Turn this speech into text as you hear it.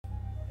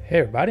Hey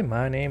everybody,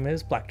 my name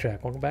is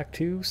BlakJak. Welcome back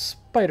to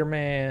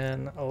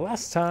Spider-Man.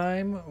 Last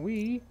time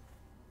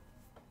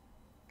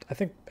I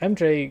think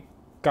MJ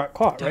got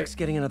caught, Doc's right?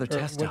 getting another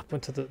test up.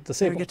 Went to the Better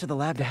stable. get to the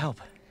lab to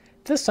help.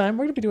 This time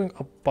we're going to be doing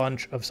a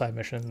bunch of side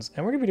missions,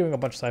 and we're going to be doing a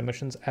bunch of side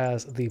missions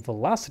as the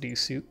Velocity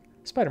Suit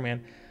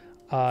Spider-Man.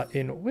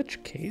 In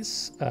which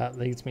case,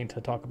 leads me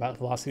to talk about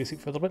Velocity Suit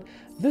for a little bit.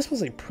 This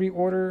was a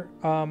pre-order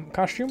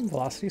costume,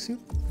 Velocity Suit,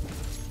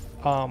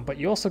 but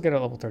you also get it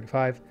at level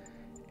 35.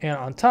 And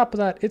on top of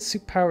that, its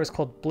suit power is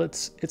called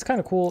Blitz. It's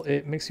kind of cool.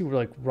 It makes you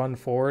like run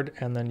forward,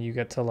 and then you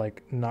get to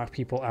like knock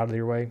people out of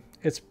your way.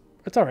 It's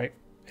all right.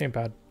 Ain't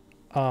bad.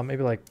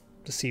 Maybe like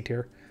the C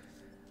tier.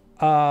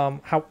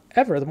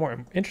 However, the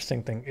more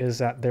interesting thing is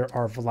that there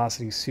are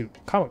Velocity Suit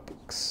comic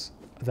books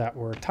that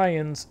were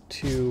tie-ins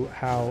to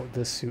how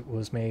this suit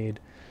was made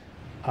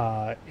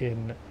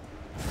in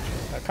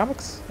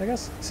comics, I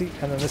guess. See,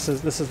 and then this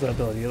is the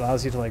ability. It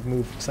allows you to like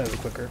move slightly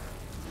quicker.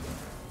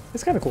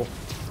 It's kind of cool.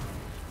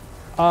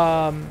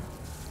 And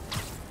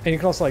you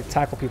can also like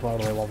tackle people out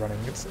of the way while running.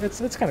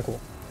 It's kind of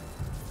cool.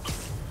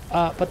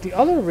 But the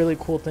other really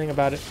cool thing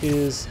about it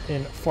is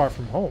in Far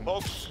From Home.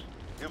 Folks,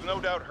 you've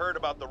no doubt heard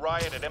about the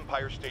riot at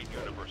Empire State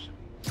University.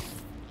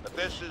 But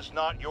this is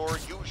not your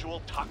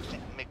usual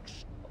toxic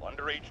mix of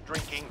underage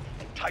drinking,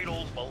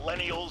 entitled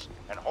millennials,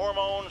 and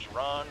hormones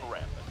run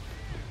rampant.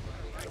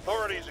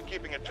 Authorities are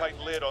keeping a tight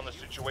lid on the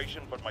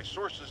situation, but my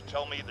sources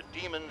tell me the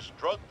demons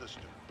drugged the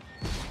students,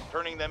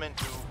 turning them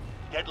into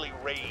deadly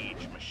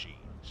rage machines.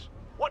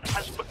 What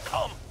has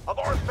become of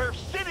our fair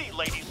city,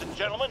 ladies and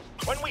gentlemen,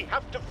 when we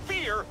have to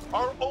fear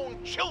our own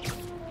children,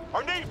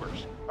 our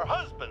neighbors, our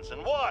husbands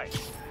and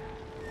wives?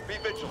 Be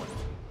vigilant,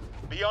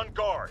 be on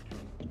guard,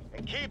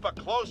 and keep a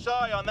close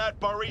eye on that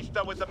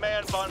barista with the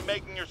man bun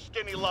making your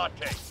skinny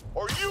latte,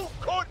 or you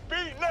could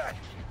be next!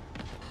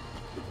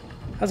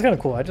 That's kind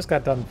of cool. I just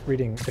got done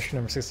reading issue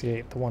number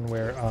 68, the one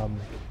where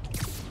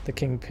the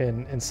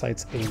Kingpin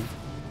incites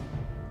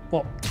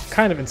well,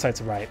 kind of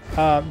incites a riot.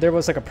 There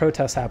was like a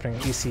protest happening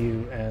at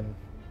ECU and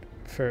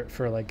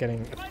for like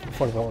getting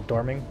affordable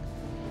dorming.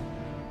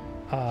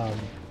 But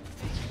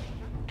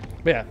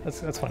yeah,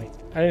 that's funny.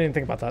 I didn't even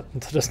think about that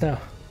until just now.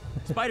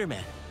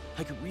 Spider-Man,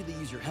 I could really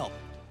use your help.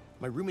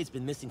 My roommate's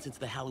been missing since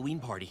the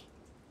Halloween party.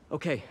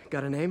 Okay,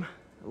 got a name?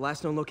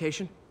 Last known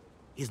location?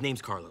 His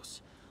name's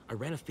Carlos. I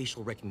ran a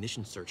facial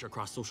recognition search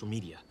across social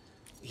media.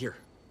 Here,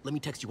 let me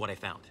text you what I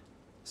found.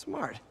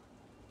 Smart.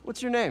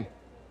 What's your name?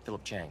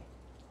 Philip Chang.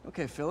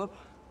 Okay, Philip.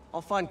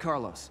 I'll find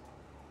Carlos.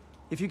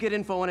 If you get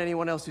info on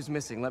anyone else who's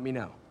missing, let me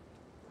know.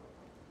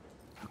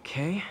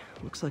 Okay,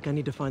 looks like I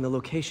need to find the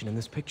location in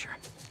this picture.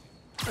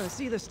 I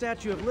see the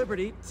Statue of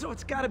Liberty, so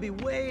it's gotta be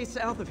way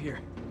south of here.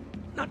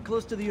 Not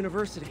close to the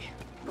university.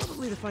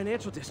 Probably the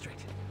financial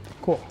district.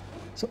 Cool.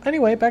 So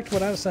anyway, back to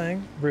what I was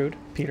saying. Rude,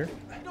 Peter.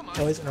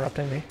 Always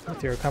interrupting me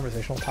with your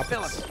conversational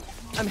topics. Philip,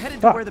 I'm headed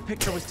to where the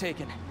picture was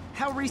taken.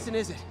 How recent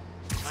is it?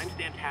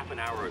 Timestamped half an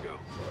hour ago.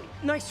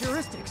 Nice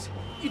heuristics.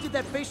 You did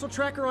that facial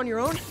tracker on your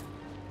own?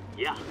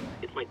 Yeah,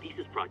 it's my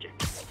thesis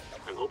project.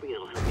 I'm hoping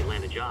it'll help me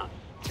land a job.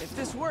 If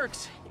this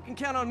works, you can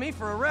count on me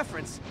for a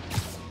reference.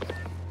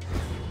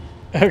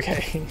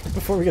 Okay,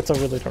 before we get so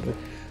really started.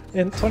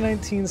 In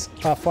 2019's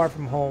Far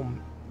From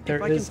Home,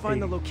 there is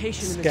a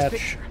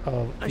sketch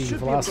of the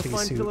Velocity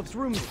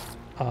Suit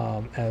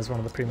as one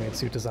of the pre-made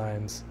suit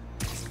designs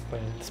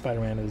when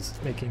Spider-Man is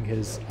making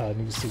his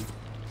new suit.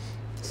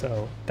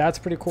 So that's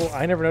pretty cool.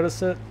 I never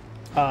noticed it,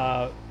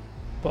 but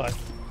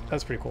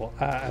that's pretty cool.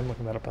 I'm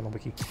looking that up on the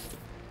wiki.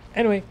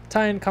 Anyway,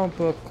 tie-in comic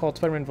book called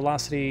Spider-Man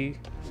Velocity.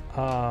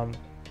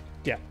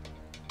 Yeah,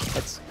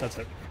 that's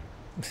it.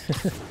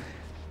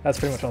 That's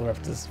pretty much all the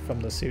references from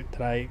the suit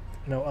that I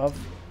know of.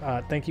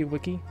 Thank you,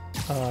 wiki.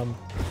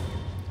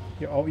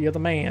 You're the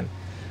man.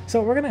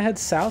 So we're gonna head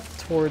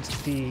south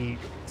towards the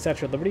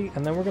Statue of Liberty,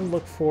 and then we're gonna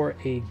look for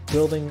a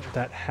building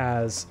that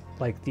has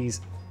like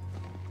these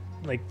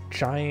like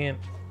giant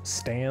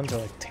stands or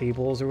like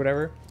tables or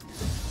whatever.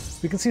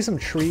 We can see some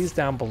trees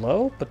down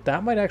below, but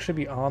that might actually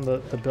be on the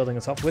building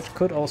itself, which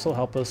could also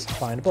help us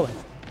find a building.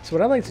 So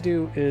what I like to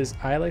do is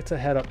I like to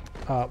head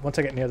up, once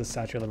I get near the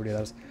Statue of Liberty,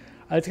 that is,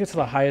 I like to get to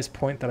the highest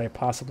point that I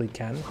possibly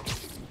can.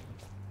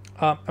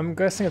 I'm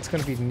guessing it's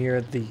going to be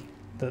near the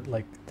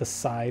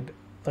side,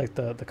 like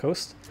the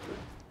coast.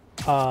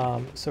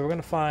 So we're going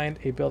to find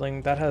a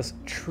building that has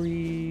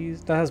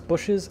trees, that has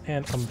bushes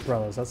and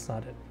umbrellas. That's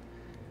not it.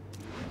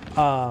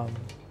 Well,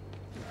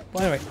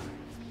 anyway,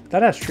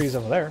 that has trees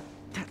over there.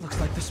 That looks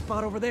like the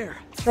spot over there.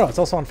 Oh, it's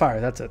also on fire.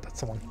 That's it. That's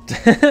the one.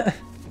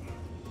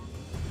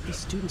 These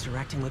students are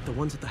acting like the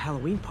ones at the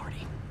Halloween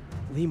party.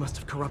 Lee must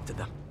have corrupted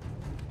them.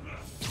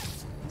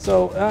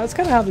 So that's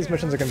kind of how these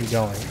missions are going to be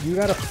going. You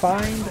got to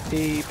find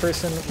a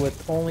person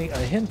with only a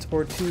hint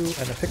or two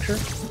and a picture.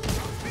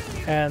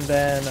 And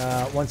then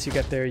once you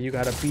get there, you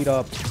got to beat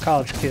up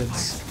college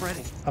kids.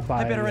 I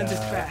better end this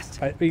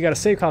fast. You got to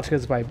save college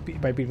kids by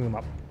beating them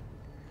up.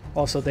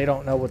 Also, they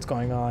don't know what's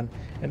going on.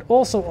 And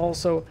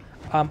also,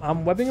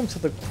 I'm webbing them to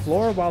the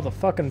floor while the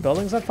fucking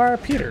building's on fire.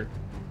 Peter,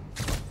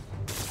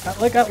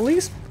 like at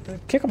least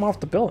kick them off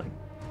the building.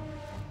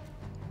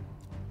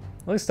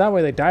 At least that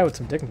way they die with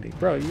some dignity.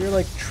 Bro, you're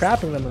like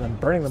trapping them and then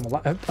burning them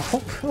alive.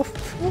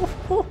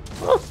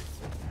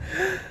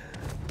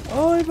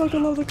 Oh, I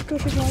fucking love the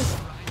concussion blast.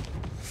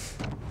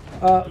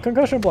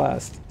 Concussion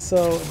blast.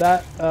 So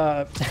that,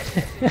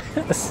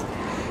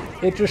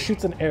 it just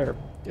shoots an air,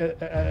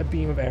 a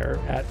beam of air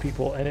at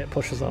people and it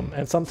pushes them.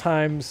 And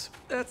sometimes...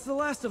 That's the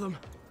last of them.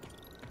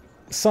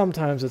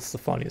 Sometimes it's the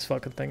funniest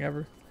fucking thing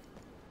ever.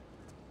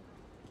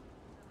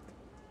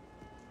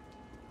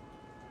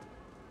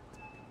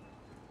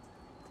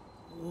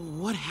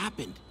 What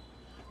happened?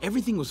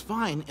 Everything was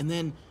fine, and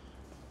then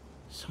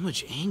so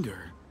much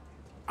anger.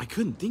 I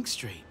couldn't think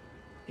straight.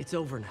 It's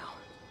over now.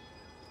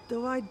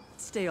 Though I'd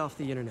stay off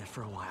the internet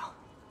for a while.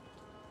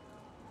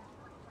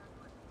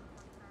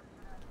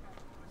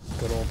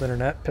 Good old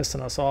internet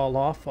pissing us all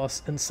off,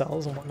 us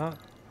incels and whatnot.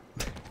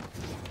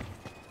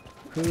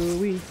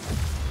 Hooey.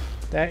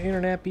 That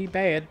internet be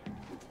bad.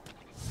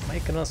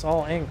 Making us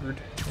all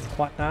angered and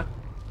whatnot.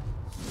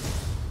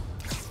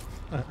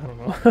 I don't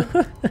know.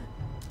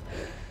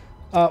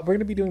 We're going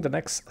to be doing the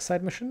next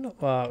side mission,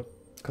 because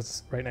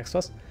it's right next to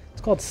us.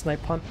 It's called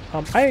Snipe Hunt.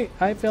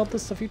 I failed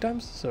this a few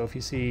times, so if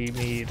you see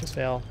me just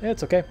fail,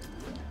 it's okay.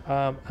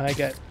 I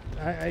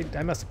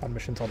mess up on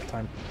missions all the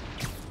time.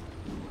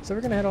 So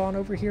we're going to head on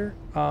over here.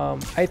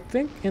 I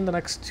think in the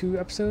next 2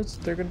 episodes,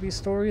 they're going to be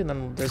story, and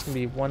then there's going to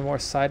be 1 more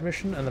side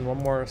mission, and then 1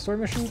 more story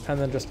mission, and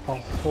then just a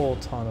whole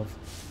ton of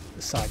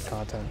side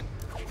content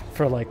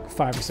for like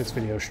 5 or 6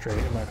 videos straight.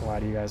 I'm not going to lie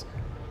to you guys.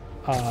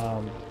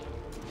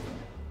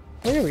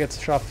 Oh yeah, we get to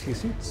show off a few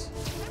suits,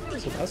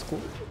 so that's cool.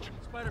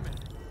 Spider-Man,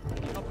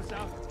 help us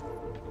out.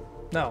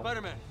 No.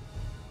 Spider-Man,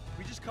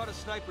 we just caught a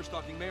sniper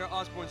stalking Mayor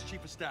Osborn's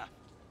chief of staff.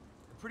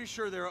 I'm pretty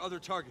sure there are other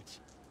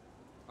targets.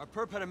 Our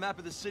perp had a map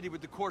of the city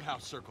with the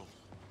courthouse circled.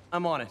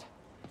 I'm on it.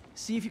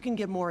 See if you can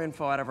get more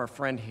info out of our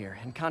friend here,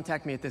 and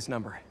contact me at this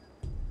number.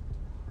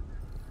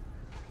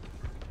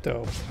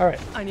 Dope. All right.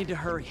 I need to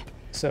hurry.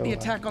 So the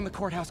attack on the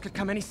courthouse could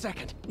come any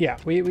second. Yeah,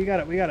 we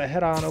gotta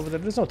head on over there.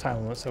 There's no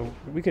time limit, so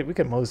we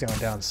could mosey on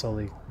down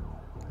slowly,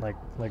 like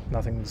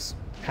nothing's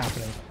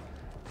happening.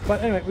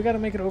 But anyway, we gotta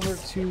make it over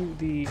to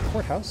the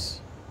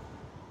courthouse.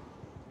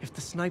 If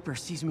the sniper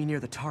sees me near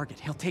the target,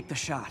 he'll take the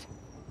shot.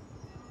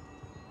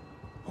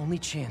 Only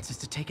chance is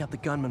to take out the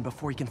gunman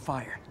before he can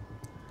fire.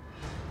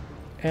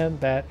 And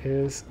that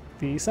is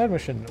the side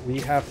mission. We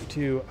have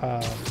to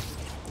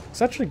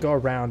essentially go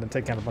around and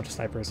take down a bunch of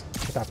snipers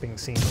without being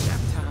seen.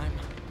 Time.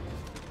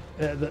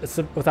 It's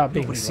without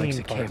being Nobody seen likes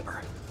a part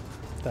camper.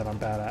 that I'm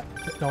bad at.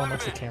 No one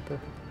likes a camper.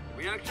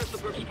 We accessed the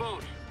perp's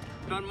phone.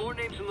 Found more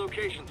names and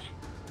locations.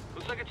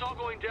 Looks like it's all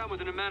going down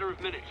within a matter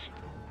of minutes.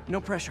 No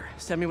pressure.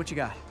 Send me what you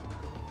got.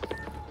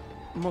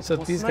 Multiple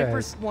So these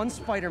snipers, guys... 1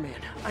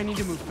 Spider-Man. I need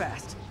to move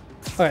fast.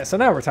 Okay, so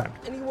now we're timed.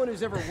 Anyone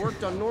who's ever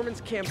worked on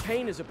Norman's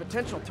campaign is a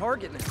potential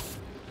target now.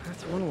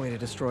 That's one way to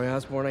destroy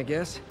Osborn, I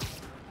guess.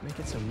 Make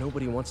it so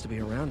nobody wants to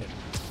be around him.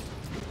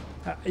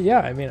 Yeah,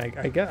 I mean,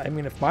 I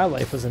mean, if my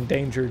life was in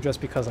danger just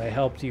because I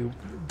helped you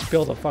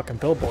build a fucking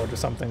billboard or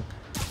something,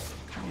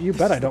 you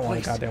bet I don't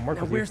want to goddamn work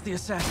now with where's you. the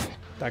assassin?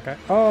 That guy?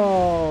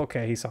 Oh,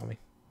 okay, he saw me.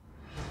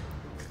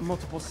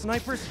 Multiple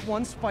snipers,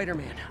 1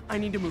 Spider-Man. I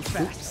need to move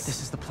fast.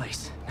 This is the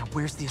place. Now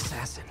where's the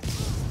assassin?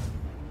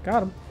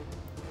 Got him.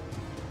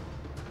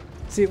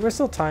 See, we're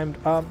still timed.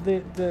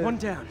 The 1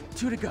 down,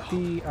 2 to go.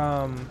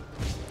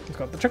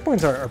 The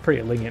checkpoints are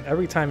pretty lenient.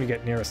 Every time you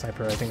get near a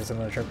sniper, I think it's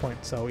another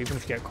checkpoint. So even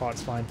if you get caught,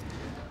 it's fine.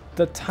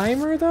 The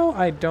timer, though,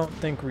 I don't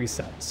think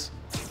resets.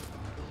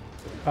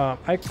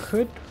 I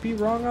could be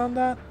wrong on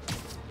that,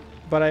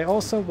 but I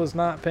also was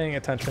not paying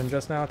attention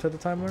just now to the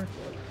timer,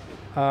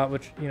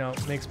 which, you know,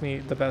 makes me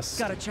the best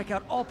Gotta check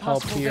out all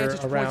help possible here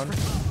vantage around.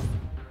 points.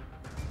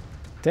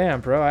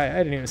 Damn, bro, I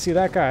didn't even see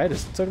that guy. I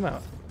just took him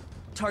out.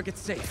 Target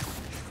safe.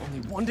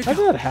 Only 1 to How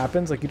go. that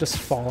happens? Like, you just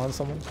fall on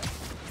someone?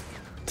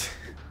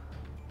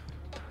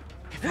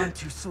 If I'm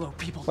too slow,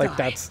 people Like,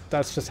 die.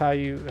 that's just how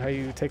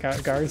you take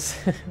out guards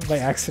by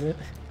accident.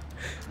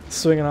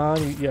 Swinging on,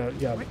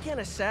 yeah. Why can't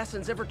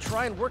assassins ever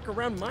try and work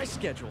around my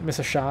schedule? Miss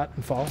a shot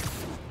and fall.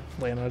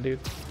 Land on a dude.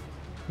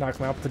 Knock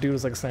him out. But the dude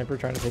was like a sniper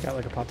trying to take out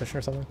like a politician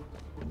or something.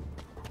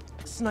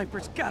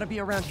 Sniper's gotta be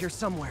around here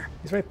somewhere.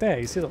 He's right there.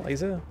 You see the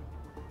laser?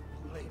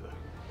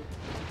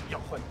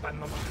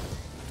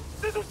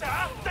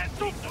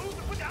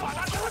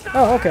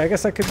 Oh, okay. I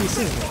guess that could be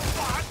seen.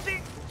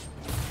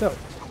 Dope.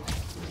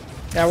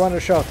 Yeah, I wanted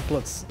to show off the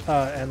blitz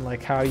and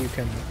like how you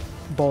can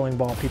bowling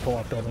ball people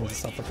off buildings and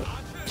stuff with it.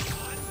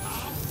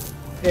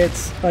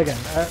 It's again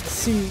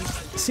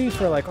C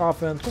for like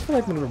offense, but for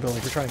like maneuverability,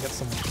 if you're trying to get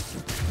some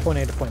point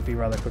A to point B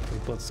rather quickly,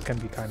 blitz can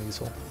be kind of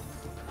useful.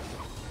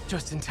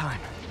 Just in time.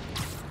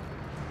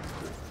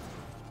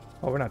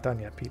 Oh, we're not done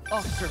yet, Pete.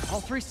 Officer,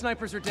 all 3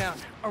 snipers are down.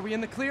 Are we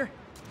in the clear?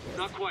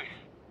 Not quite.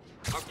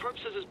 Our perp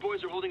says his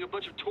boys are holding a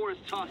bunch of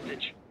tourists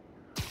hostage.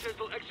 He says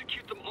they'll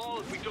execute them all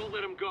if we don't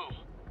let them go.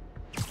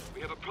 We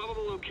have a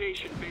probable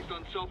location based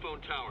on cell phone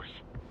towers.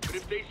 But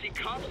if they see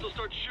cops, they'll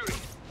start shooting.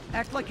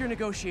 Act like you're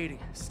negotiating.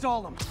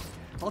 Stall them.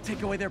 I'll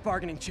take away their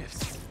bargaining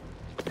chips.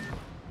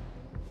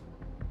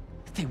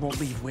 They won't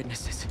leave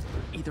witnesses.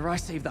 Either I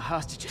save the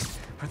hostages,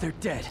 or they're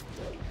dead.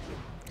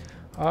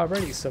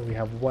 Alrighty, so we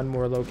have one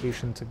more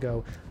location to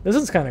go. This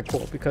is kind of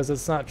cool because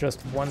it's not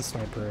just one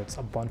sniper, it's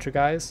a bunch of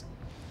guys.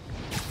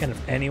 And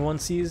if anyone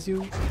sees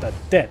you, they're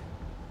dead.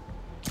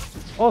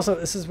 Also,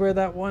 this is where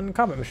that one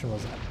combat mission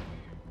was at.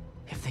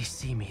 If they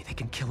see me, they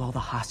can kill all the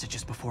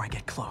hostages before I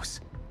get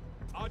close.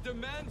 Our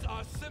demands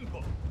are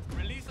simple.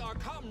 Release our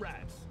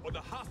comrades, or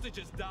the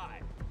hostages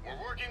die. We're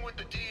working with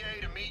the DA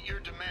to meet your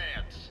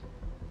demands.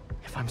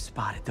 If I'm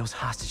spotted, those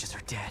hostages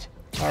are dead.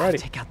 Alrighty.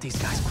 Take out these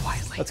guys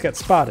quietly. Let's get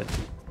spotted.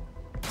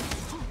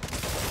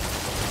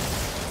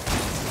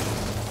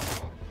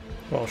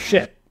 Well,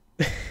 shit.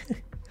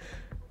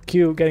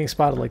 Q getting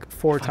spotted like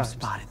 4 if times. I'm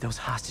spotted, those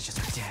hostages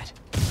are dead.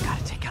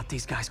 Gotta take out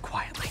these guys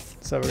quietly.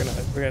 So we're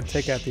gonna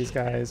take out these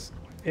guys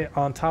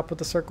on top of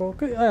the circle.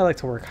 I like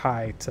to work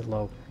high to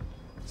low.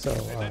 So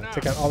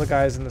take out all the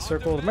guys in the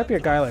circle. There might be a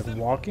guy like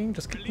walking.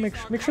 Just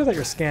make sure that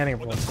you're scanning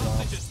every once in a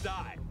while.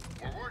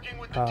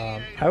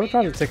 I would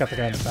probably take out the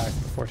guy in the back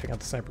before taking out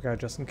the sniper guy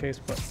just in case,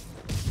 but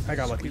I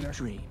got lucky there.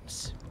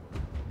 Dreams.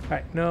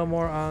 Alright, no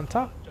more on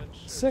top.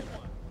 Sick.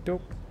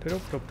 Dope.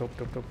 Dope, dope, dope,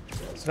 dope, dope.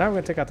 So now we're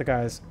gonna take out the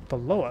guys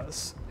below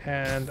us,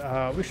 and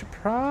we should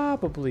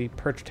probably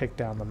perch take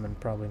down them and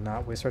probably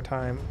not waste our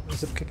time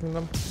zip kicking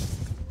them.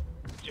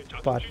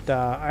 But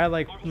I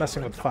like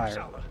messing with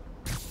fire,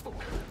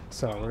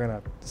 so we're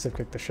gonna zip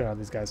kick the shit out of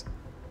these guys.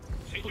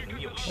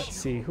 Let's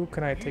see, who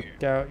can I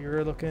take out?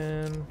 You're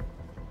looking.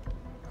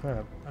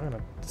 I'm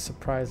gonna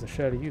surprise the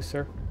shit out of you,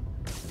 sir.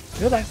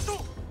 Goodbye.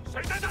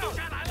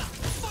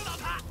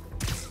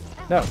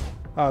 No.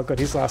 Oh, good.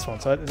 He's the last one,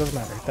 so it doesn't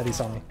matter that he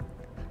saw me.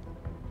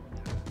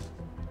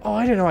 Oh,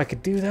 I didn't know I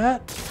could do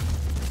that.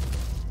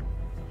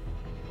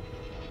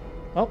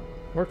 Well,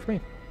 worked for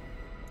me.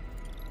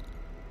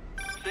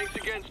 Thanks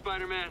again,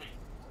 Spider-Man.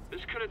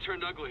 This could have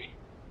turned ugly.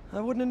 I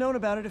wouldn't have known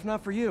about it if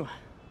not for you.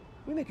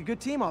 We make a good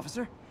team,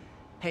 officer.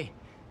 Hey,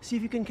 see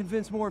if you can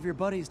convince more of your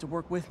buddies to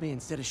work with me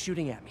instead of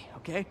shooting at me,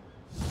 okay?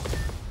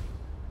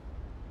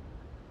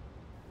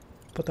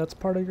 But that's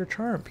part of your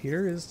charm,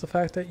 Peter, is the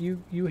fact that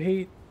you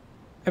hate...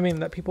 I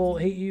mean, that people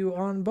hate you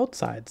on both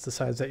sides. The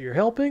sides that you're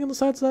helping and the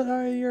sides that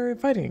you're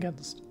fighting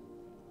against.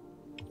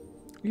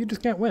 You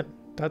just can't win.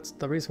 That's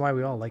the reason why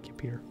we all like you,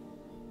 Peter.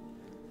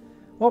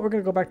 Well, we're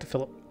going to go back to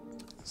Philip.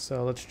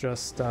 So let's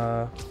just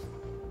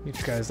meet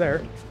you guys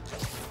there.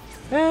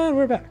 And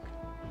we're back.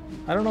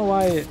 I don't know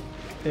why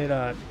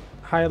it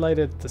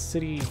highlighted the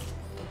city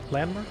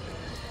landmark.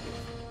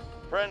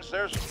 Friends,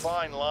 there's a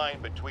fine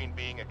line between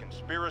being a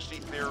conspiracy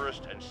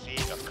theorist and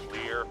seeing a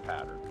clear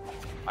pattern.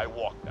 I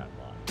walk that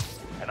line.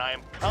 And I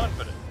am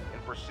confident in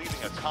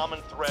perceiving a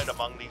common thread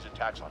among these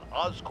attacks on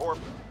Oscorp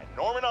and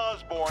Norman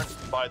Osborn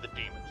by the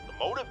demons. The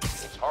motive?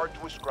 It's hard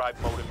to ascribe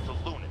motive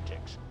to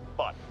lunatics.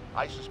 But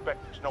I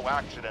suspect it's no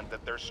accident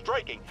that they're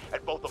striking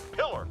at both a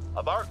pillar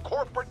of our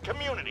corporate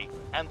community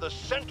and the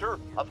center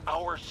of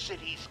our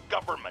city's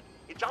government.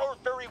 It's our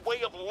very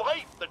way of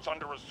life that's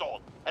under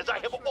assault. As I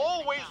have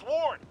always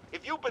warned,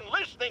 if you've been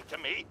listening to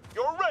me,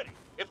 you're ready.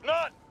 If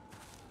not,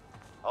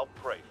 I'll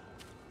pray for you.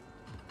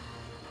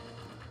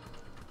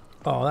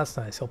 Oh, that's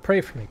nice. He'll pray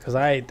for me, because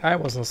I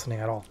wasn't listening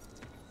at all.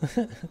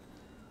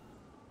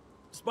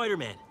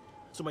 Spider-Man,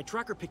 so my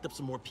tracker picked up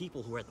some more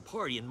people who were at the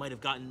party and might have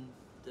gotten,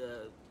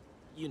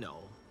 you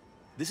know.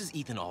 This is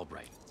Ethan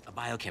Albright, a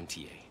biochem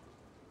TA.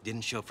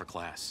 Didn't show up for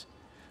class.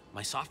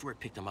 My software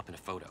picked him up in a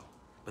photo,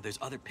 but there's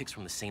other pics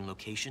from the same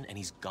location and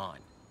he's gone.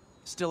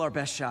 Still our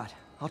best shot.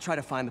 I'll try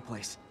to find the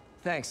place.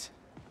 Thanks.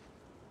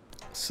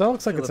 So it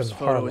looks like Philip's it's in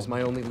photo Harlem. is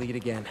my only lead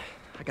again.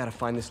 I gotta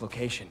find this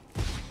location.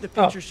 The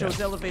picture yeah.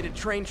 shows elevated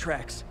train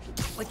tracks,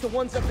 like the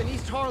ones up in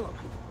East Harlem.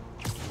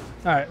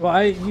 Alright, well,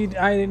 I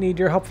didn't need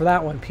your help for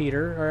that one,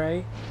 Peter,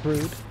 alright?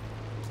 Rude.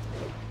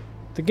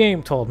 The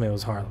game told me it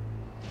was Harlem.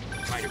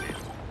 Spider-Man,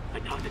 I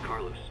talked to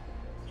Carlos.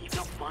 He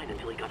felt fine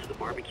until he got to the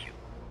barbecue.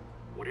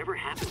 Whatever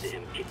happened to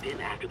him kicked in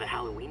after the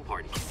Halloween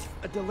party.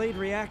 A delayed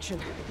reaction.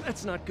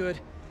 That's not good.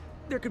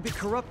 There could be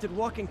corrupted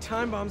walking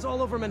time bombs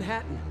all over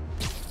Manhattan.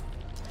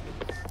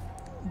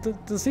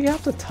 Does he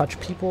have to touch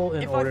people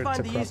in order If to I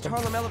find the corrupt East them?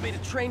 Harlem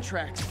elevated train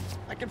tracks,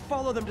 I can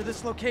follow them to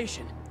this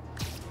location.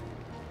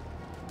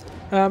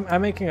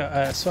 I'm making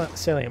a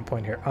salient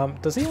point here.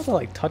 Does he have to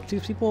like touch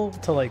these people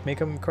to like make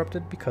them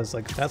corrupted? Because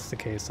like if that's the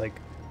case, like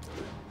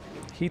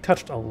he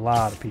touched a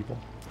lot of people,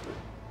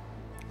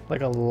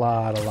 like a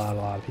lot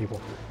of people.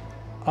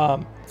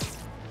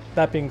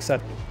 That being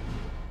said,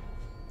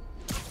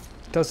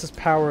 does his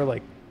power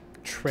like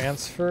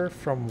transfer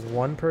from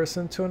one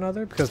person to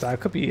another? Because that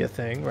could be a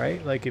thing,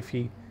 right? Like if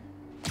he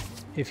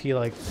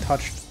like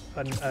touched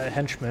a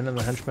henchman and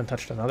the henchman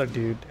touched another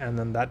dude and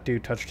then that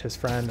dude touched his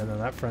friend and then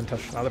that friend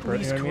touched another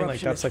person, you know what I mean? Like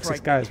that's like 6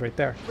 guys right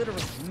there.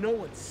 Literally no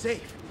one's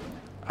safe.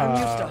 I'm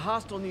used to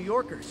hostile New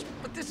Yorkers,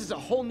 but this is a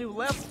whole new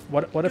level.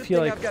 What if he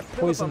like I've got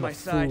Philip on poisoned my the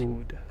side.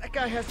 food? That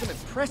guy has some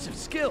impressive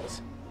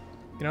skills.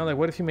 You know, like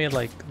what if he made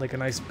like a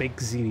nice baked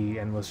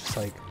ziti and was just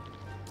like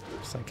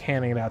just like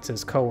handing it out to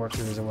his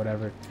coworkers or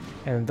whatever,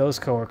 and those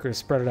coworkers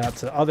spread it out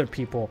to other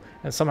people,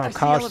 and somehow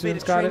college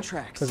students got it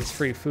because it's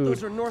free food.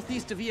 Those are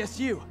northeast of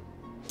ESU.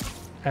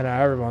 And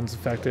now everyone's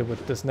infected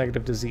with this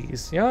negative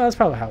disease. You know, that's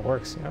probably how it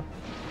works, you know?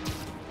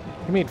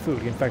 You made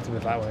food, you infected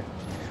it that way.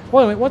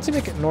 Well, anyway, once you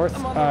make it north,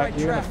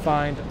 you're going to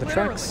find the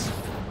tracks.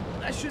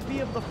 I should be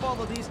able to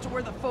follow these to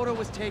where the photo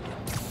was taken.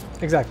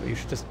 Exactly, you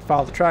should just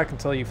follow the track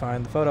until you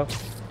find the photo.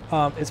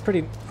 It's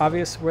pretty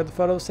obvious where the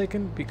photo was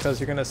taken because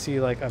you're going to see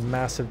like a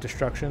massive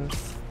destruction.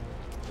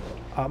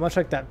 Much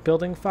like that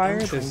building fire,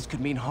 Trains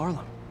could mean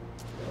Harlem.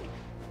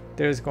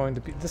 There's going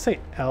to be, does it say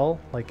L,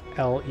 like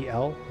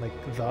L-E-L,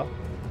 like the?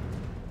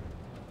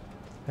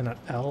 And not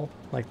L,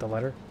 like the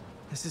letter?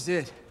 This is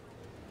it.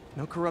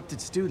 No corrupted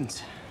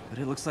students, but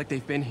it looks like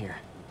they've been here.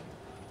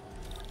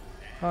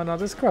 Oh no,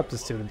 there's corrupted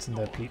students in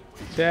that, Pete.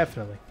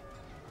 Definitely.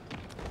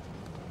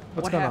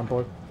 What's going on,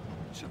 boy?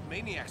 Bunch of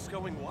maniacs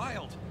going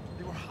wild.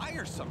 They were high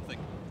or something.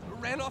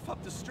 Ran off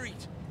up the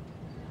street.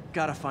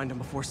 Gotta find them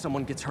before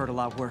someone gets hurt a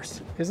lot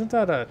worse. Isn't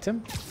that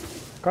Tim?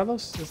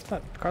 Carlos? Isn't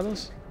that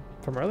Carlos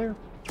from earlier?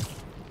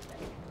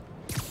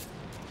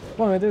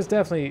 Well, I mean, there's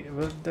definitely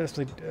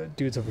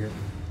dudes over here.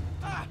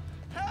 Ah,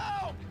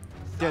 help!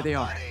 There they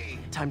are.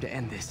 Time to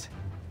end this.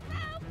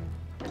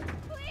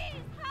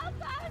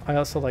 I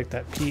also like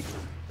that Pete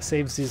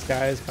saves these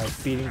guys by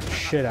beating the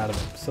shit out of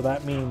them. So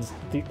that means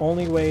the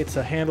only way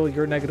to handle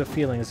your negative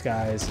feelings,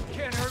 guys,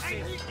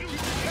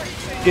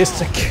 is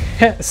to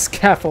get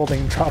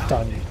scaffolding dropped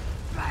on you.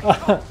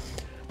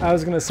 I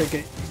was gonna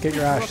say get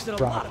your ass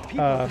dropped.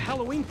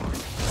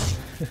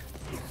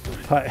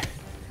 But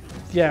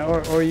yeah,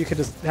 or you could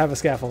just have a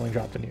scaffolding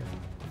dropped on you.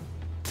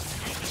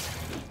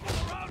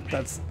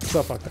 That's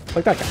so fucked up.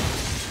 Like that guy.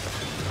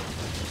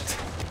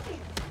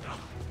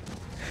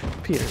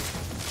 Peter.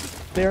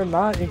 They're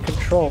not in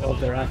control of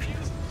their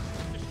actions.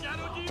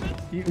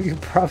 You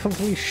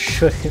probably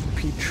shouldn't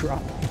be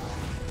dropping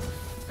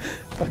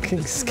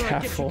fucking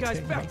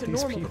scaffolding on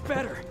these people.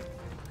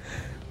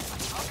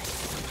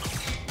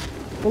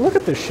 Well, look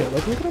at this shit.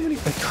 Like, look at how many.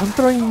 Like, I'm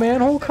throwing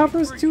manhole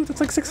covers, dude.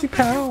 That's like 60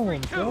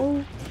 pounds,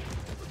 bro.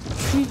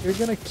 Pete, you're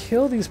gonna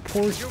kill these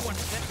poor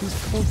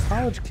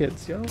college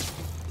kids, yo.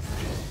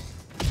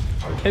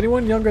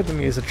 Anyone younger than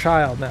me is a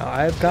child now.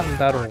 I've gotten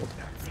that old.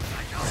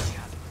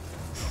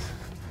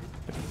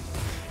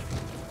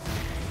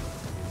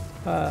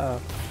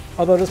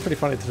 Although it is pretty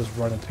funny to just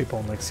run into people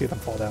and like see them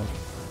fall down.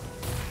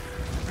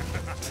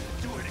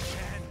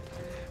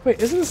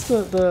 Wait, isn't this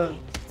the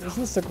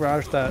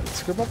garage that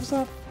Screwball was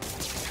at?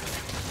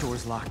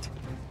 Door's locked.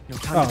 No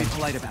time to be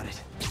polite about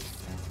it.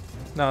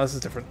 No, this is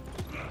different.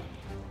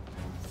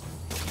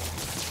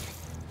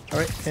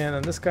 Alright, and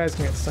then this guy's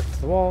gonna get stuck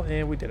to the wall,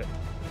 and we did it.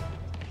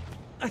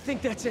 I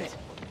think that's it.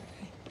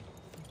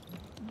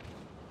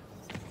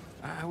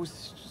 I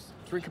was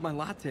just drinking my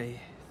latte,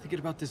 thinking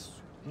about this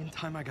one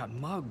time I got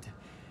mugged.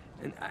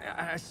 And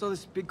I saw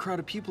this big crowd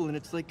of people, and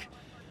it's like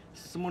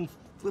someone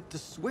flipped a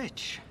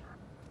switch.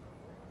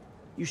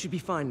 You should be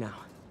fine now.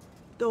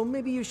 Though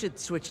maybe you should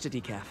switch to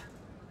decaf.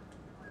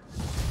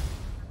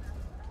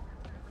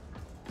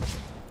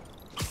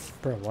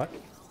 Bro, what?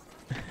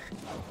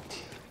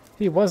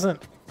 He wasn't...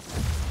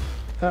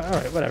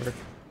 alright, whatever.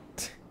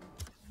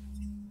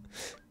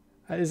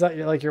 Is that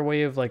like your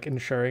way of like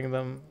ensuring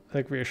them,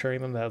 like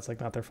reassuring them that it's like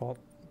not their fault?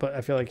 But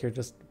I feel like you're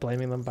just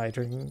blaming them by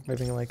drinking, by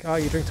being like, oh,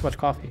 you drink too much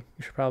coffee.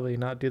 You should probably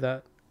not do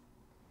that.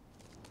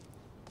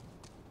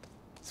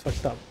 It's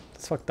fucked up.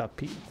 It's fucked up,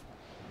 Pete.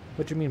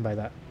 What do you mean by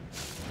that?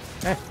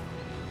 Eh.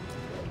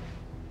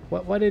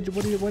 What did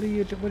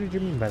you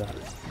mean by that?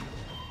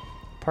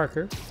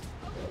 Parker.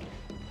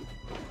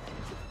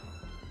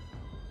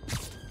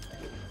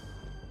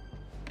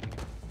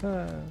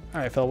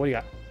 Alright, Phil, what do you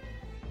got?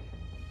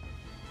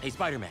 Hey,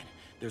 Spider-Man,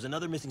 there's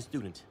another missing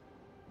student.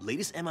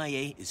 Latest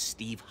MIA is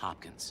Steve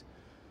Hopkins.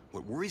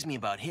 What worries me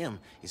about him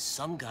is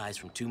some guys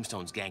from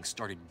Tombstone's gang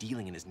started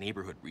dealing in his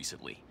neighborhood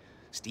recently.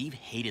 Steve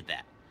hated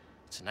that.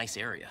 It's a nice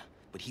area,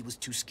 but he was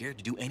too scared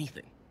to do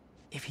anything.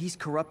 If he's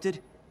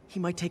corrupted, he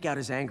might take out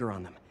his anger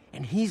on them,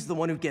 and he's the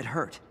one who'd get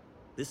hurt.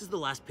 This is the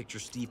last picture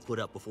Steve put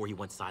up before he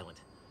went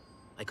silent.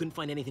 I couldn't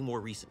find anything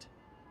more recent.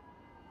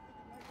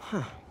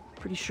 Huh.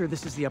 Pretty sure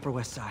this is the Upper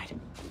West Side.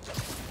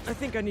 I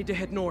think I need to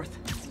head north.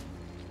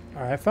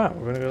 Alright, fine.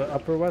 We're gonna go to the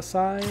Upper West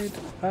Side.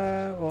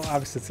 Well,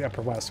 obviously it's the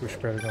Upper West. We should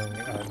probably go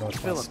northwest.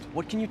 Philip,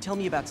 what can you tell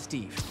me about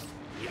Steve?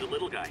 He's a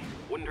little guy.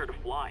 Wouldn't hurt to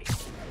fly.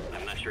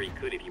 I'm not sure he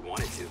could if he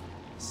wanted to.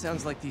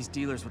 Sounds like these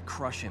dealers would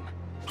crush him.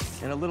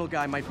 And a little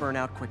guy might burn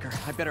out quicker.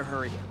 I better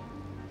hurry.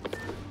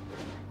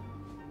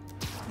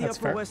 The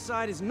Upper West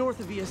Side is north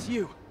of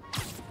ESU.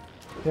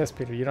 Yes,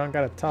 Peter, you don't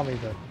gotta tell me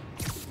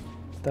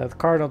the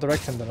cardinal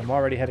direction that I'm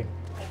already heading.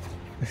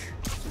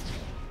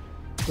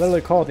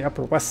 Literally called the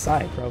Upper West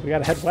Side, bro. We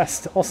gotta head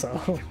west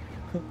also.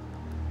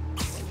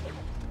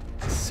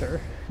 Sir.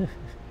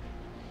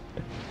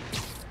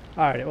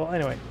 Alright, well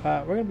anyway,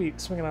 we're gonna be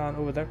swinging on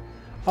over there.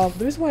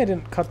 The reason why I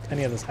didn't cut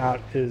any of this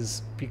out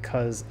is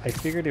because I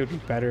figured it would be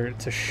better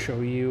to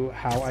show you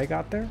how I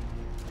got there.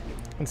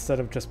 instead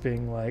of just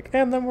being like,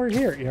 and then we're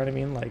here. You know what I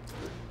mean? Like,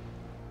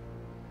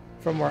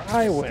 from where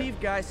I went. Steve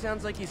guy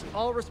sounds like he's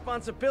all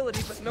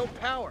responsibility but no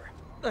power.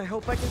 I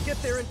hope I can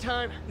get there in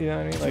time. You know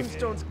what I mean? Like,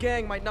 Tombstone's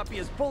gang might not be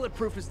as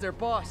bulletproof as their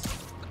boss,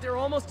 but they're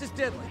almost as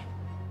deadly.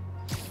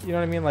 you know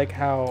what I mean? Like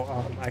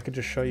how I could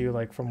just show you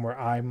like from where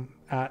I'm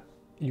at,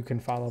 you can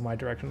follow my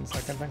directions,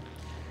 that kind of thing.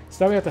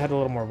 So now we have to head a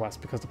little more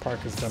west because the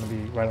park is going to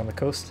be right on the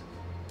coast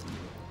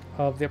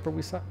of the Upper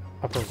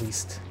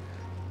West.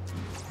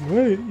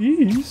 Wait,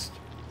 east?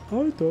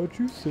 I thought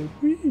you said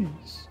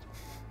east.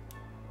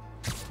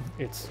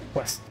 It's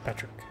west,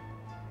 Patrick.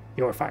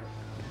 You're fired.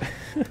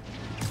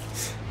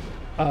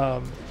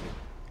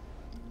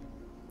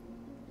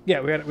 Yeah,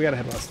 we gotta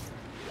head west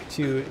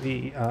to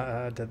the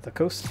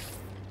coast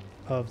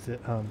of the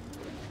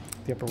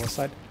Upper West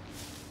Side,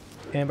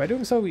 and by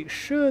doing so, we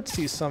should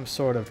see some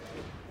sort of,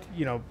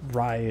 you know,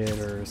 riot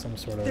or some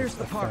sort of There's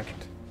the effect. park.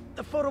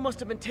 The photo must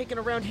have been taken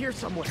around here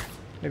somewhere.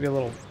 Maybe a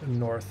little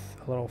north,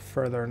 a little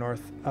further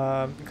north,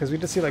 because we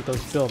did see like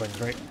those buildings,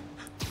 right?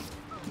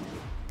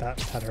 That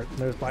hurt.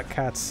 There's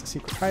BlakJak's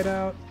secret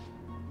hideout.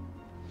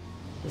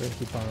 We're gonna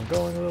keep on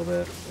going a little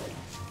bit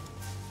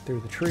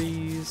through the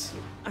trees,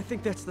 I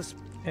think that's the...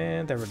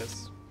 and there it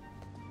is.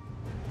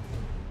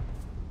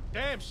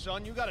 Damn,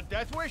 son, you got a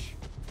death wish?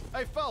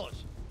 Hey,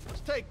 fellas,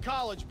 let's take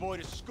college boy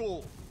to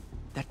school.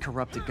 That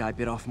corrupted guy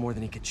bit off more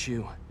than he could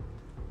chew.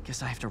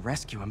 Guess I have to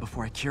rescue him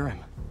before I cure him.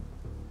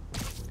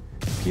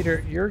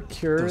 Peter, your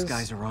cures... Those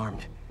guys are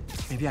armed.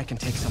 Maybe I can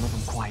take some of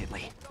them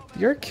quietly.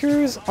 Your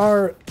cures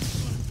are...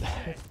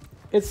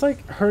 It's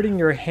like hurting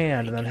your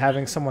hand and then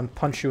having someone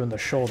punch you in the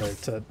shoulder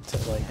to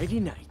like... Nighty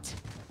night.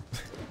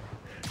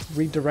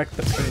 redirect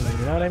the pain,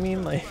 you know what I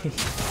mean? Like,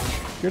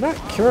 you're not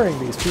curing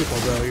these people,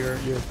 bro.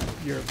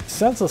 You're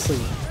senselessly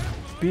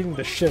beating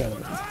the shit out of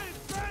them.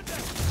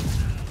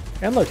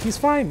 And look, he's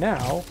fine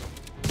now.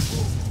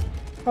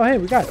 Oh, hey,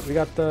 we got it. We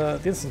got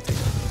the instant taker.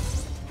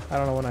 I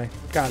don't know when I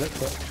got it,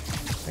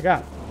 but I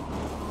got it.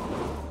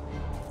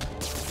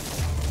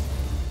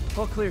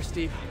 All clear,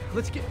 Steve.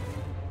 Let's get...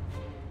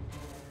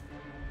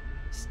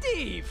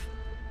 Steve!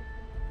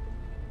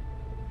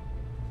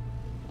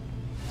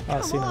 Oh,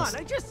 Come on,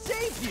 I just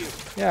saved you!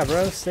 Yeah,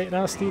 bro.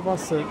 Now Steve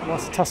wants to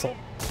tussle.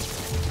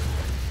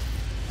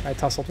 I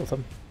tussled with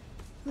him.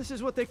 This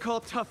is what they call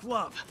tough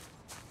love.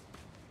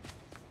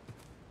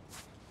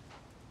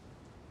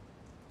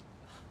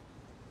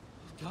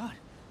 God,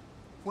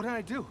 what did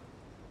I do?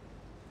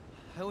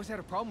 I always had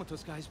a problem with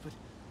those guys, but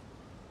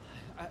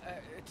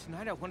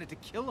tonight I wanted to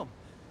kill them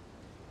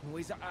in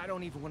ways I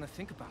don't even want to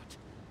think about.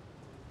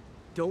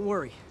 Don't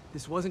worry,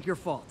 this wasn't your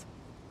fault.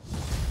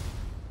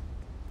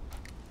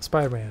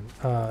 Spider-Man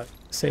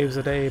saves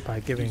a day by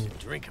giving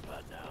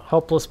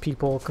helpless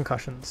people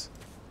concussions.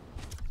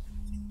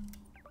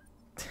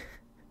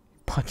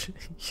 Punch,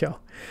 yo,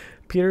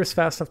 Peter's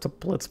fast enough to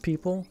blitz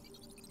people,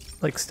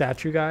 like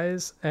statue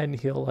guys, and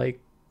he'll like.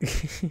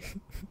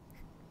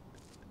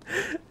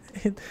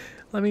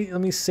 let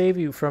me save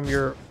you from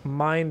your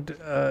mind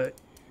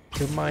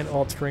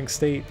altering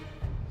state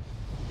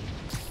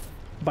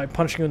by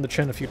punching you in the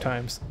chin a few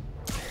times.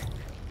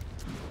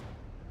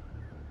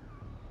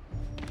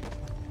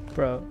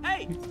 Bro,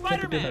 Hey, you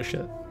can't be doing Spider-Man! that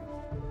shit.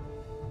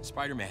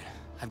 Spider-Man,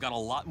 I've got a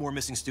lot more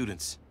missing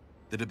students.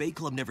 The debate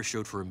club never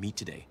showed for a meet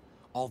today.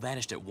 All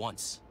vanished at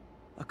once.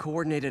 A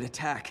coordinated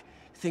attack.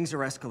 Things are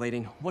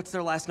escalating. What's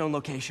their last known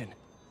location?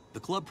 The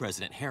club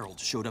president, Harold,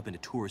 showed up in a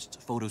tourist's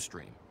photo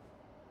stream.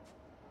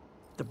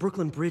 The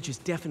Brooklyn Bridge is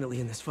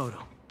definitely in this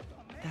photo.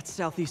 That's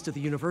southeast of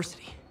the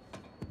university.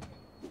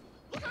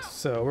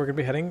 So we're gonna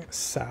be heading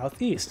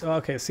southeast.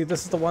 Okay, see,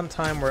 this is the one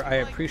time where I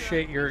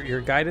appreciate your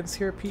guidance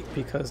here, Pete,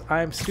 because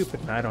I'm stupid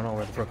and I don't know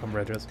where the Brooklyn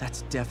Bridge is.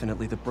 That's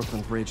definitely the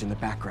Brooklyn Bridge in the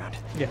background.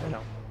 Yeah, I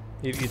know.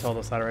 You told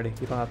us that already.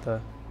 You don't have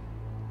to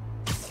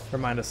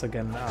remind us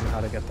again on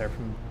how to get there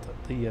from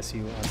the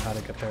ESU on how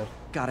to get there.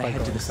 Gotta by head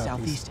to going the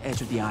southeast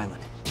edge of the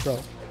island. Bro,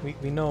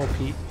 we know,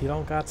 Pete. You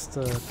don't got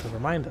to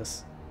remind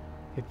us.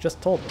 You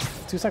just told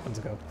us 2 seconds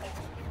ago.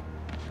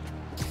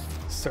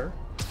 Sir.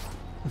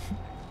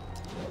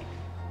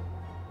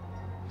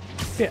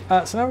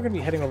 Yeah, so now we're going to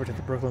be heading over to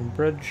the Brooklyn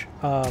Bridge.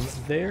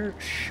 There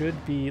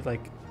should be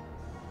like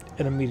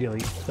an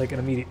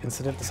immediate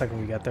incident the second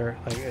we get there.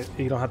 Like,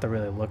 you don't have to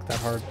really look that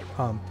hard.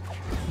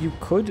 You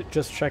could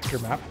just check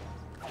your map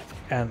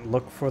and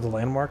look for the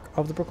landmark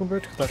of the Brooklyn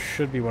Bridge, because that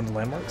should be one of the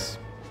landmarks.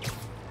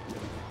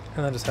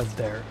 And then just head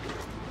there.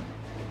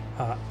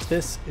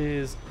 This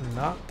is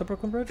not the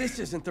Brooklyn Bridge. This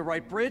isn't the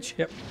right bridge.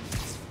 Yep.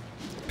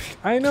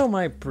 I know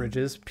my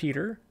bridges,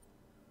 Peter.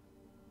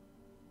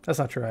 That's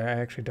not true. I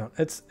actually don't.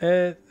 It's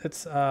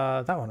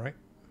that one, right?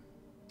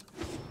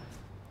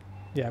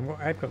 Yeah,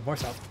 I'd go more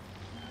south.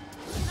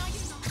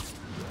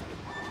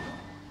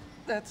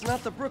 That's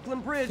not the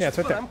Brooklyn Bridge, Yeah, it's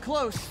right but there. I'm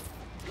close.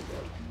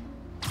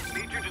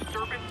 Major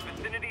disturbance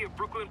vicinity of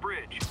Brooklyn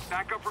Bridge.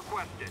 Backup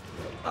requested.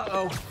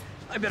 Uh-oh.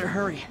 I better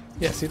hurry.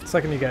 Yeah, see, the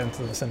second you get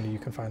into the vicinity, you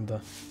can find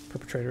the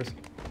perpetrators.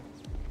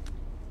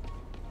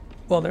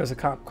 Well, there's a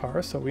cop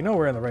car, so we know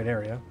we're in the right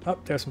area. Oh,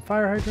 there's some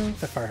fire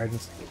hydrants. Fire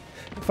hydrants.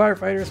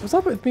 Firefighters. What's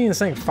up with me and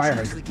saying fire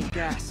hydrants? Leaking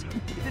gas.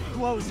 If it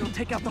blows, it'll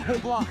take out the whole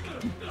block.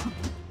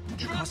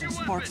 They're causing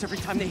sparks every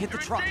time they hit the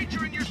truck.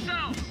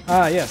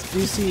 Ah, yes.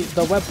 You see,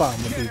 the web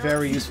bomb would be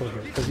very useful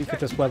here, because you could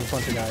just web a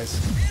bunch of guys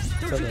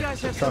to Don't you the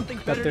guys have truck something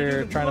that better to do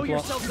they're than trying blow to blow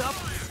up. yourselves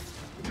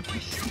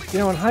up? You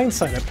know, in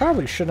hindsight, I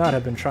probably should not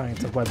have been trying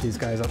to web these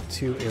guys up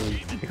to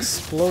a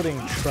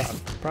exploding truck.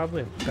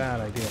 Probably a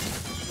bad idea.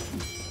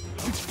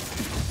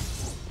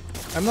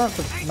 I'm not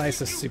the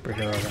nicest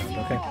superhero around,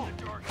 okay?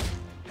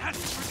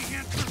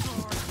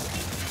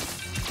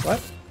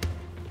 What?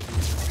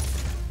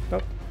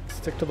 Oh,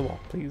 stick to the wall,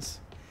 please.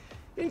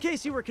 In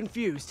case you were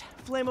confused,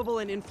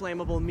 flammable and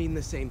inflammable mean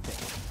the same thing.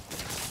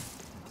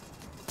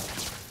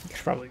 You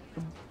should probably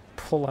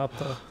pull out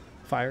the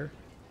fire.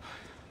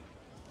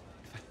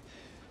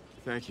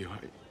 Thank you.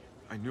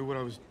 I knew what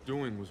I was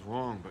doing was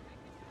wrong, but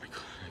I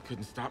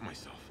couldn't stop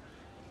myself.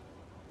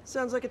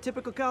 Sounds like a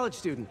typical college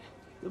student.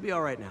 You'll be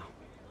all right now.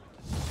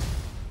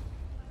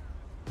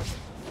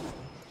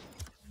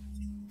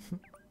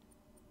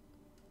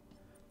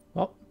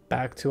 Well,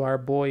 back to our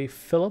boy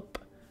Philip,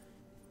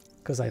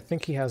 because I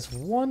think he has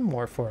one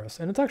more for us,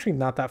 and it's actually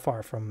not that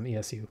far from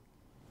ESU.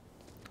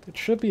 It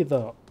should be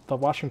the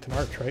Washington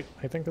Arch, right?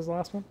 I think is the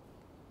last one.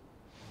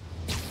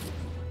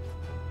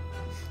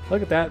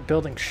 Look at that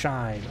building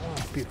shine. Oh,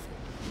 it's beautiful.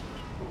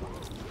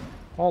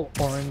 All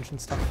orange and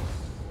stuff.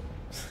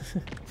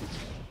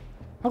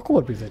 How cool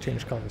would it be if they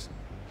changed colors?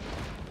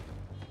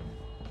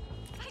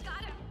 I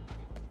got him.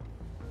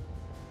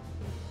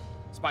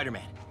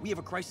 Spider-Man, we have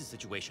a crisis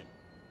situation.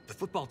 The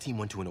football team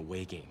went to an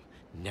away game,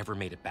 never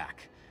made it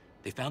back.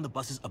 They found the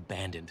buses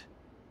abandoned.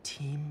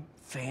 Team,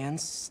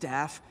 fans,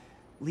 staff.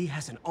 Lee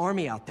has an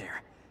army out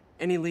there.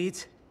 Any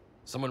leads?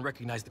 Someone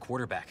recognized the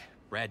quarterback,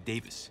 Brad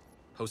Davis.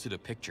 Posted a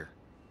picture.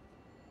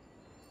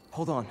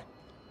 Hold on.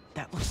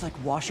 That looks like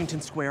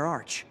Washington Square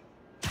Arch.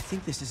 I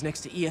think this is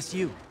next to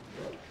ESU.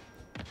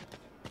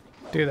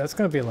 Dude, that's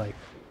gonna be like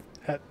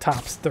at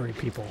tops 30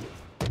 people.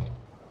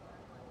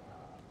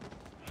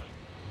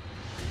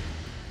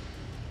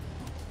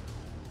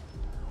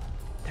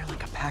 They're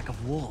like a pack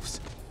of wolves.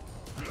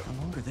 The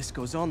longer this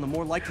goes on, the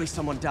more likely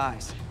someone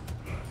dies.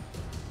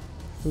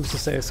 Who's to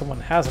say someone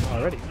hasn't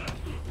already?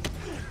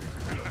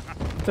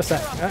 Just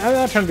saying. I'm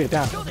not trying to be a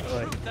downer. But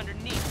like,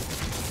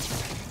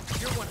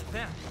 You're one of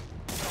them.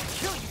 I'll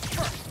kill you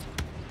first.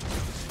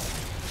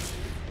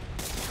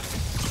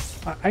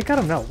 I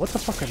gotta know. What the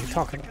fuck are you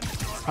talking about?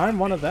 I'm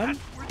one of them?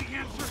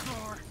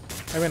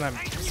 I mean, I'm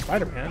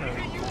Spider-Man. I'm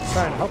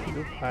trying to help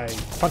you by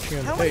punching you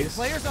in the face.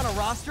 How many players on a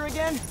roster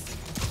again?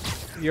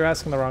 You're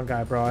asking the wrong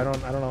guy, bro. I don't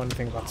know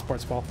anything about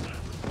sports ball.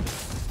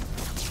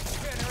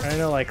 I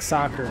know like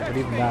soccer, but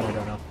even that I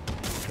don't know.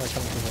 Like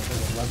something like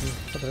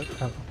 11.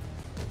 I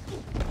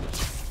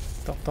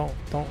don't know.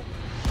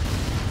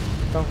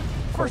 Don't.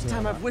 First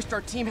time I've wished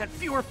our team had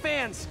fewer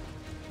fans.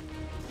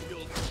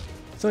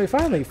 So we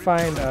finally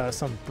find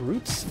some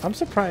brutes. I'm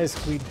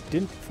surprised we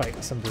didn't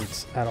fight some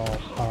brutes at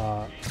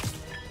all.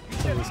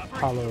 Some of these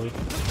hollow,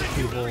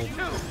 evil,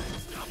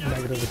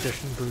 negative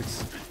edition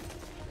brutes.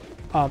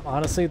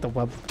 Honestly, the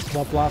web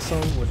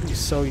blossom would be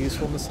so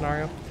useful in this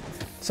scenario.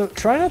 So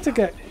try not to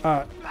get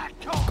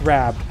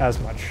grabbed as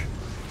much.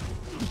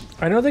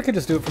 I know they could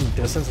just do it from a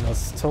distance and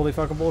that's totally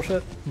fucking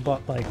bullshit,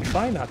 but like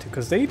try not to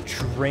because they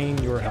drain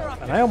your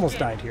health. And I almost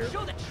died here.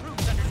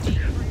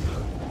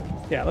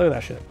 Yeah, look at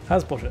that shit.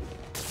 That's bullshit.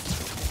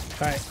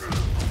 Alright.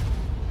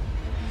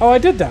 Oh, I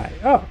did die.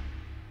 Oh.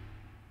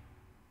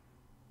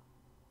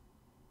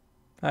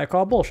 I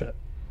call bullshit.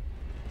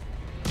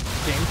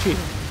 Game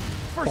cheating.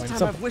 First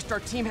time I've wished our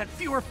team had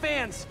fewer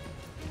fans.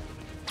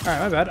 Alright,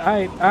 my bad.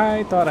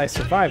 I thought I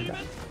survived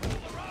that.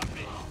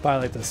 By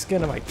like the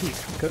skin of my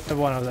teeth.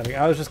 When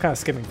I was just kind of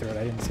skimming through it.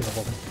 I didn't see the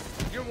whole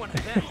thing. You're one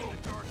of them.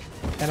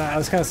 And I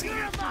was kind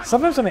of...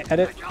 Sometimes when I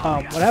edit,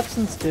 what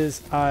happens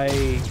is I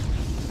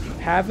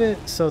have it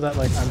so that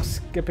like I'm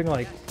skipping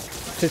like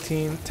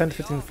 10 to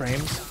 15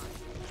 frames.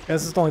 And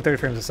this is only 30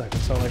 frames a second.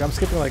 So like I'm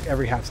skipping like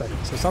every half second.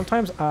 So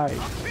sometimes I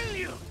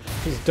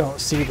just don't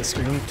see the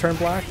screen turn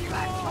black.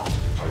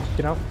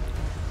 You know?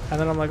 And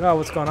then I'm like, oh,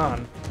 what's going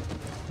on?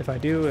 If I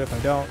do, if I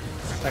don't,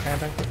 that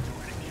kind of thing.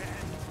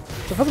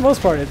 So for the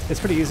most part, it's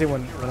pretty easy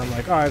when I'm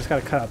like, oh, I just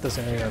gotta cut out this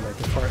area, like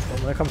this part.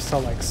 But when it comes to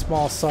like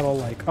small, subtle,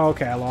 like, oh,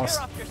 okay, I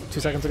lost 2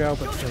 seconds ago,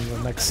 but then the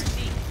next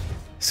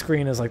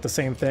screen is like the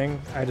same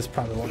thing, I just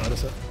probably won't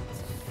notice it.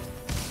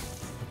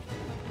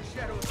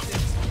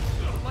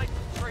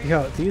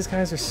 Yo, these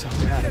guys are so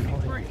mad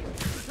annoying.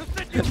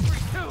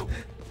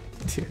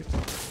 Dude,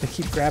 they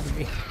keep grabbing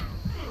me.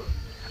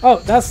 Oh,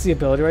 that's the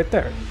ability right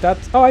there.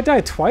 That's... Oh, I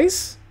died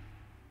twice?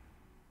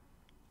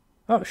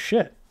 Oh,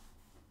 shit.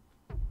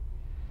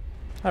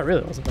 I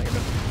really wasn't thinking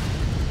of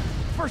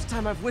it. First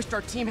time I've wished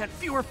our team had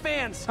fewer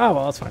fans. Oh,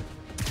 well, that's fine.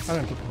 I'm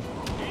gonna keep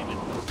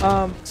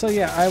going. So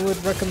yeah, I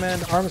would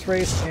recommend Arms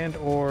Race and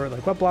or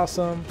like Web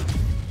Blossom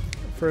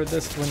for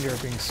this when you're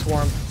being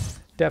swarmed.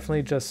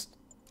 Definitely just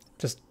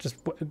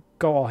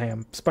go all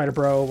ham. Spider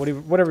Bro,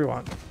 whatever you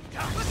want.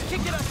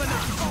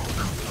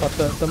 But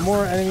the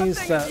more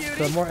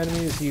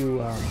enemies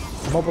you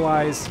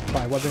mobilize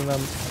by webbing them,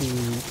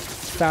 the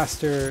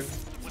faster,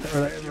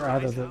 or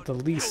rather the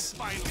least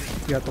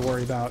you have to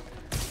worry about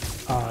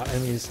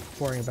enemies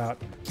worrying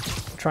about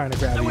trying to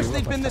grab you. I wish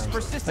they'd been this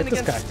persistent like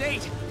this against guy.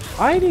 state.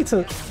 I need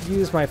to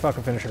use my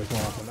fucking finishers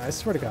more often. I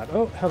swear to God.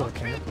 Oh, hello,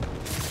 King.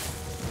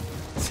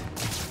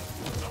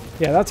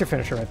 Yeah, that's your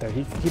finisher right there.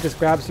 He just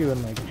grabs you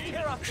and like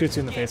shoots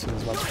you in the face with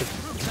his web.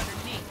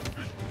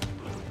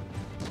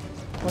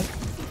 What?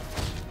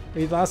 Are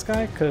you the last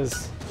guy?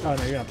 Cause oh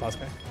no, you're not the last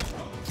guy.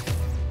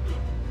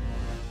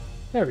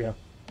 There we go.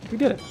 We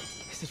did it.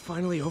 Is it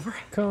finally over?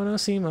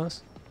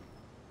 Konosimos.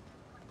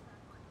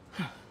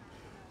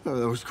 Oh,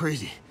 that was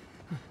crazy.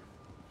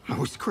 That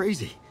was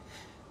crazy.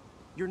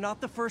 You're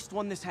not the first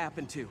one this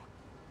happened to.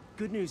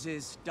 Good news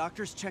is,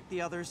 doctors checked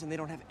the others and they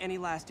don't have any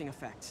lasting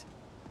effects.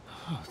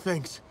 Oh,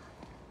 thanks.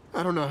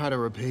 I don't know how to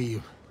repay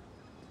you.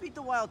 Beat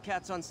the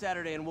Wildcats on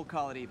Saturday and we'll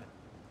call it even.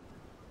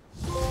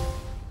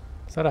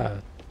 Is that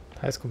a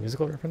High School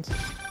Musical reference?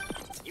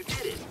 You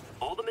did it.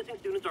 All the missing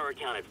students are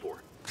accounted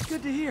for.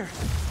 Good to hear.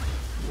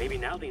 Maybe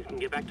now things can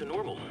get back to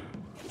normal.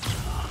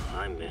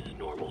 I miss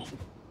normal.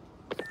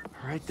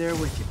 Right there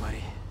with you,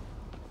 buddy.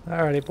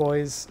 Alrighty,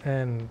 boys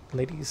and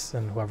ladies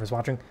and whoever's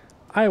watching.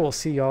 I will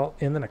see y'all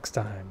in the next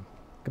time.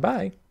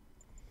 Goodbye.